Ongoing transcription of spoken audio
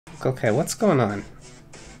Okay, what's going on?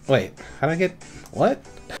 Wait, how did I get... what?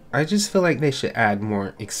 I just feel like they should add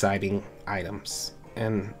more exciting items,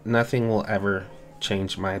 and nothing will ever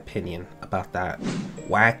change my opinion about that.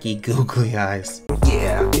 Wacky googly eyes.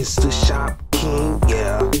 Yeah, it's the Shopking,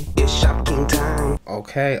 yeah, it's Shopking time.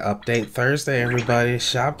 Okay, update Thursday, everybody.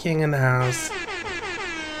 Shopking in the house.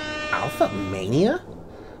 Alpha Mania?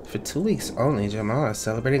 For 2 weeks only, Jamal is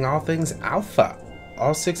celebrating all things Alpha.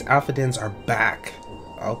 All 6 Alpha dens are back.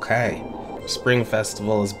 Okay. Spring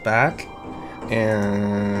Festival is back.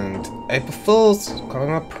 And April Fools,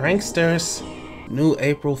 calling up pranksters. New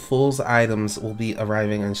April Fool's items will be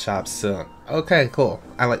arriving in shops soon. Okay, cool.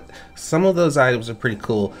 I like some of those items are pretty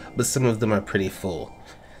cool, but some of them are pretty full.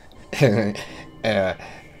 That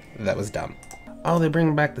was dumb. Oh, they're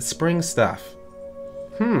bringing back the spring stuff.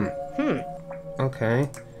 Okay.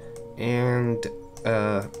 And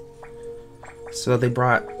so they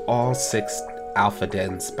brought all 6 Alpha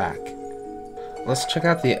dens back. Let's check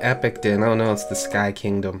out the Epic Den. Oh no, it's the Sky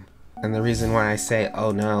Kingdom. And the reason why I say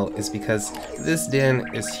oh no is because this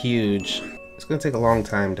den is huge. It's gonna take a long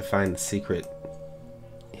time to find the secret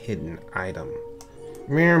hidden item.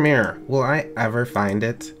 Mirror, mirror, will I ever find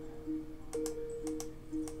it?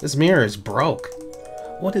 This mirror is broke.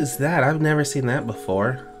 What is that? I've never seen that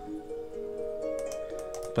before.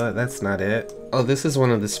 But that's not it. Oh, this is one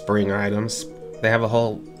of the spring items. They have a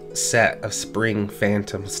whole set of spring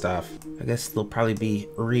phantom stuff. I guess they'll probably be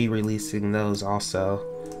re-releasing those also.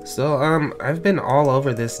 So, I've been all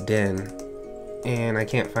over this den, and I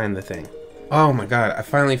can't find the thing. Oh my god, I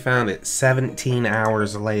finally found it 17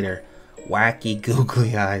 hours later. Wacky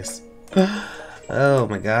googly eyes. Oh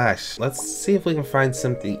my gosh. Let's see if we can find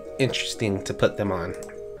something interesting to put them on.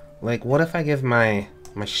 Like, what if I give my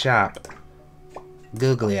shop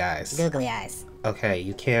googly eyes? Googly eyes. Okay,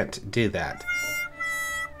 you can't do that.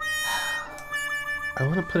 I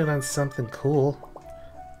want to put it on something cool.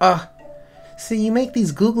 See, you make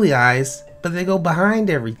these googly eyes, but they go behind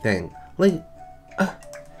everything. Like,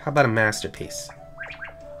 how about a masterpiece?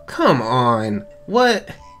 Come on, what?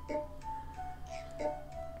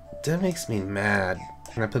 That makes me mad.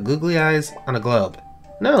 Can I put googly eyes on a globe?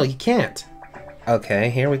 No, you can't. Okay,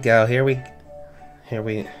 here we go. Here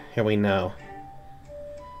we know.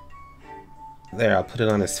 There, I'll put it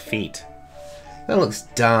on his feet. That looks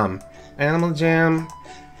dumb. Animal Jam,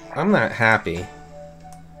 I'm not happy.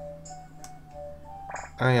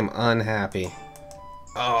 I am unhappy.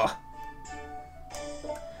 Oh.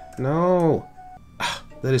 No. Ugh,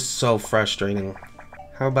 that is so frustrating.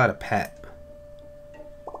 How about a pet?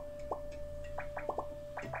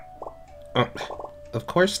 Oh, of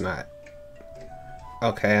course not.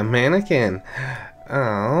 Okay, a mannequin.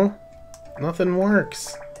 Oh, nothing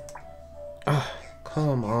works. Oh,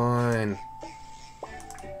 come on.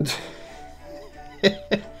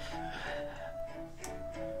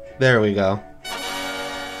 There we go.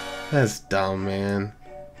 That's dumb, man.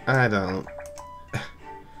 I don't...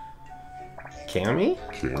 Cammy?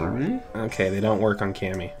 Cammy? Okay, they don't work on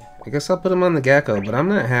Cammy. I guess I'll put them on the gecko, but I'm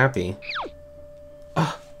not happy.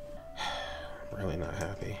 Oh, really not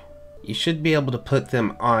happy. You should be able to put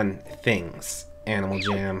them on things, Animal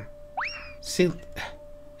Jam. See,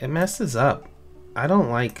 it messes up. I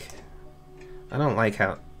don't like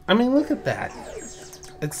how... I mean, look at that.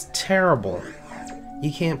 It's terrible.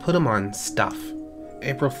 You can't put them on stuff.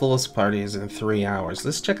 April Fool's party is in 3 hours.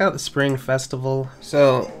 Let's check out the Spring Festival.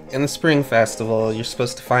 So, in the Spring Festival, you're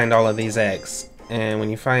supposed to find all of these eggs. And when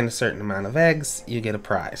you find a certain amount of eggs, you get a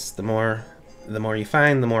prize. The more you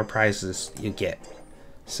find, the more prizes you get.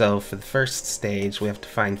 So, for the first stage, we have to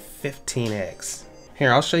find 15 eggs.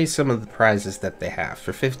 Here, I'll show you some of the prizes that they have.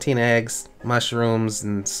 For 15 eggs, mushrooms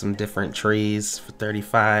and some different trees. For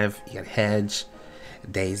 35, you get hedge,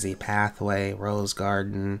 daisy pathway, rose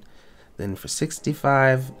garden. Then for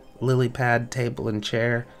 65, lily pad, table and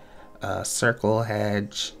chair, circle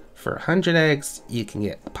hedge. For 100 eggs, you can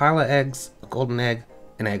get a pile of eggs, a golden egg,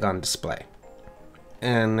 an egg on display.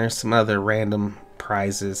 And there's some other random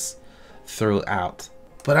prizes throughout.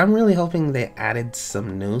 But I'm really hoping they added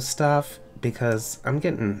some new stuff, because I'm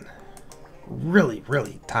getting really,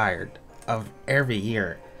 really tired of every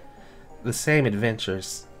year. The same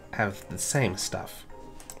adventures have the same stuff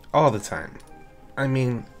all the time. I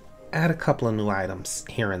mean, add a couple of new items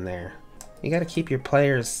here and there. You gotta keep your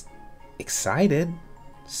players excited.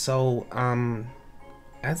 So,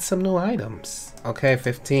 add some new items. Okay,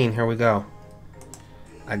 15, here we go.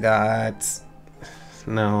 I got...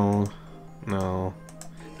 No.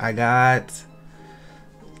 I got...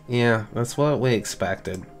 Yeah, that's what we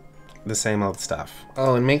expected. The same old stuff.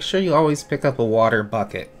 Oh, and make sure you always pick up a water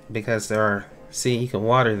bucket, because there are... See, you can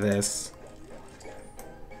water this.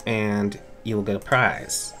 and you will get a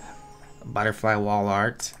prize. A butterfly wall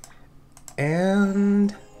art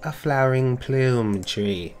and a flowering plume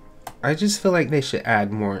tree. I just feel like they should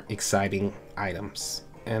add more exciting items,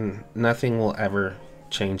 and nothing will ever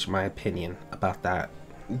change my opinion about that.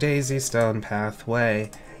 Daisy stone pathway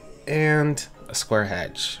and a square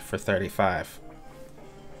hedge for 35.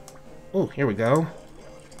 Oh, here we go.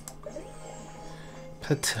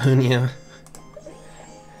 Petunia.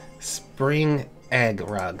 Spring egg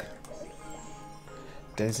rug.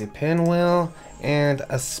 Daisy pinwheel and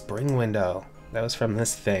a spring window. That was from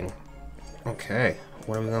this thing. Okay,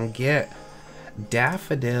 what are we gonna get?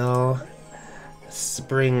 Daffodil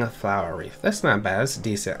spring flower wreath. That's not bad. That's a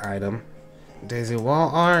decent item. Daisy wall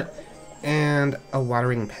art and a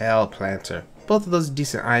watering pail planter. Both of those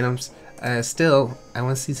decent items. Still, I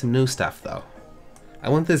want to see some new stuff though. I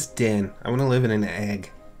want this den. I want to live in an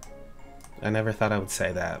egg. I never thought I would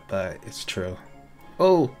say that, but it's true.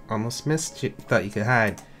 Oh, almost missed you. Thought you could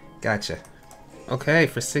hide. Gotcha. Okay,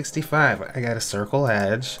 for 65, I got a circle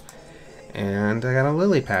edge, and I got a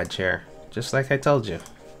lily pad chair, just like I told you.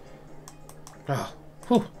 Oh,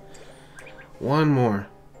 whew. One more.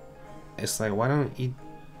 It's like, why don't you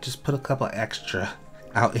just put a couple extra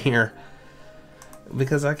out here?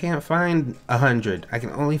 Because I can't find 100. I can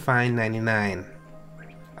only find 99.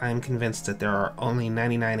 I'm convinced that there are only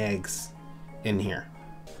 99 eggs in here.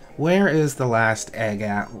 Where is the last egg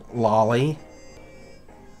at, Lolly?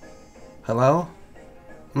 Hello?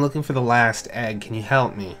 I'm looking for the last egg. Can you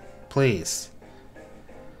help me? Please.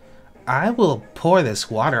 I will pour this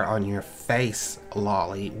water on your face,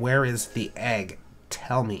 Lolly. Where is the egg?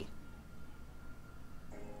 Tell me.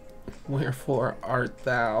 Wherefore art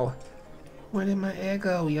thou? Where did my egg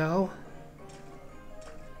go, yo?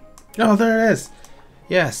 Oh, there it is.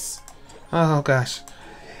 Yes. Oh, gosh.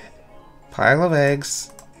 Pile of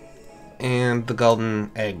eggs. And the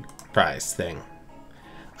golden egg prize thing.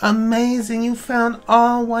 Amazing, you found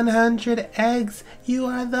all 100 eggs. You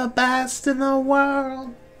are the best in the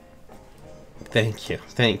world. Thank you.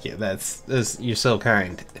 Thank you. You're so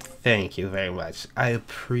kind. Thank you very much. I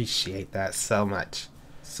appreciate that so much.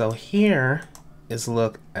 So here is a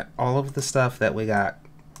look at all of the stuff that we got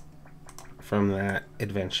from that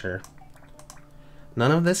adventure.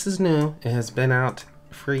 None of this is new. It has been out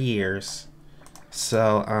for years.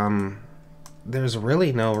 So, there's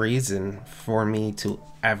really no reason for me to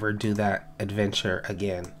ever do that adventure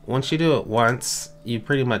again. Once you do it once, you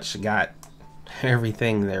pretty much got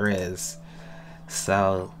everything there is.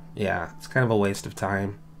 So, yeah, it's kind of a waste of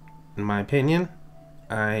time, in my opinion.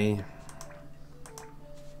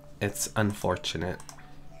 It's unfortunate.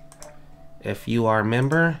 If you are a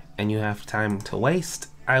member and you have time to waste,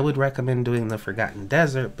 I would recommend doing the Forgotten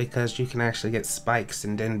Desert because you can actually get spikes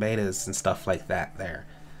and den betas and stuff like that there.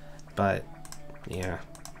 But yeah,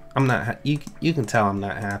 I'm not. You can tell I'm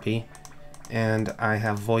not happy, and I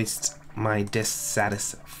have voiced my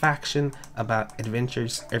dissatisfaction about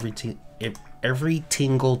adventures every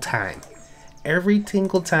tingle time. Every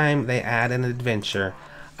tingle time they add an adventure,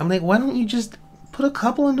 I'm like, why don't you just put a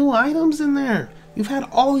couple of new items in there? You've had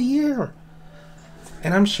all year.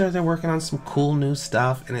 And I'm sure they're working on some cool new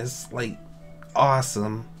stuff, and it's like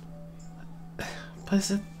awesome. But is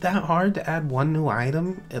it that hard to add one new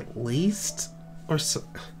item at least? Or so,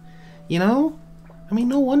 you know? I mean,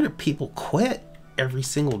 no wonder people quit every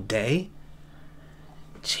single day.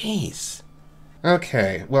 Jeez.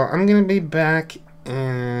 Okay, well, I'm gonna be back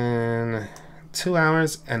in 2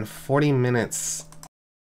 hours and 40 minutes.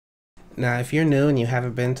 Now, if you're new and you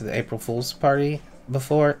haven't been to the April Fool's party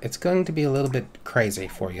before, it's going to be a little bit crazy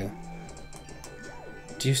for you.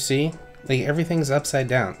 Do you see? Like, everything's upside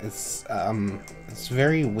down. It's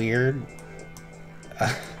very weird.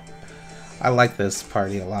 I like this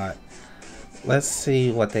party a lot. Let's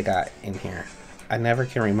see what they got in here. I never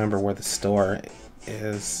can remember where the store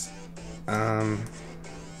is.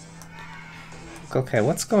 Okay,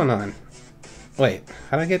 what's going on? Wait,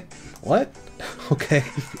 how did I get... What? Okay.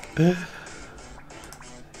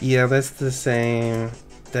 Yeah, that's the same.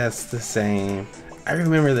 That's the same. I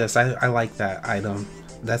remember this. I like that item.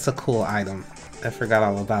 That's a cool item. I forgot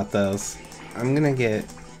all about those. I'm gonna get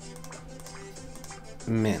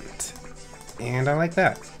mint. And I like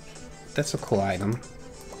that. That's a cool item.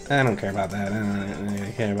 I don't care about that. I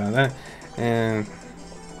don't care about that. And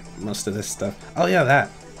most of this stuff. Oh yeah,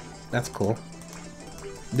 that. That's cool.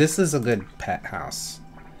 This is a good pet house.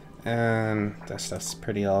 And that stuff's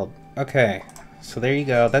pretty old. Okay. So there you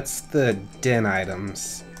go. That's the den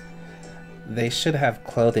items. They should have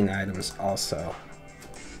clothing items also.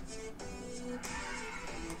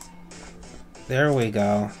 There we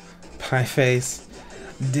go. Pie face.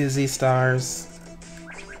 Dizzy stars.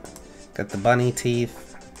 Got the bunny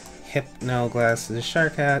teeth, hypno glasses,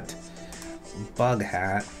 shark hat, bug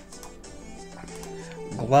hat,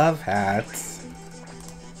 glove hat,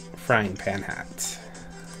 frying pan hat.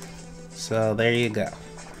 So there you go.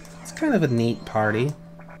 It's kind of a neat party.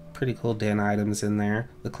 Pretty cool den items in there.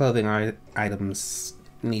 The clothing items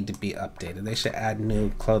need to be updated. They should add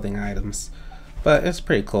new clothing items. But it's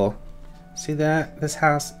pretty cool. See that? This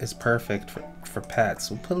house is perfect for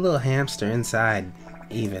pets. We'll put a little hamster inside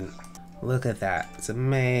even. Look at that. It's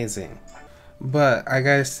amazing. But I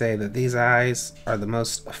gotta say that these eyes are the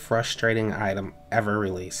most frustrating item ever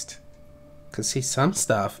released. Cause see, some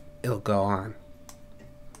stuff, it'll go on.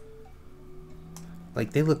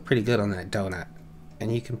 Like, they look pretty good on that donut.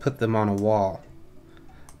 And you can put them on a wall.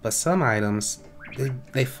 But some items,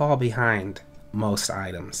 they fall behind most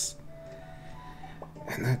items.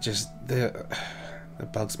 And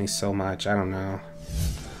that bugs me so much. I don't know.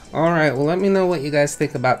 Alright, well, let me know what you guys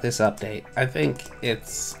think about this update. I think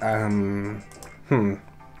it's, I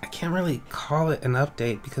can't really call it an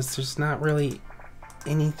update because there's not really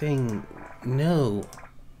anything new.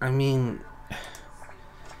 I mean,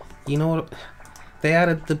 you know what? They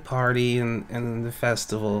added the party and the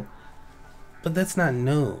festival, but that's not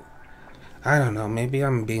new. I don't know, maybe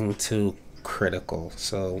I'm being too critical,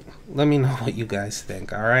 so let me know what you guys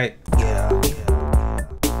think, alright? Yeah.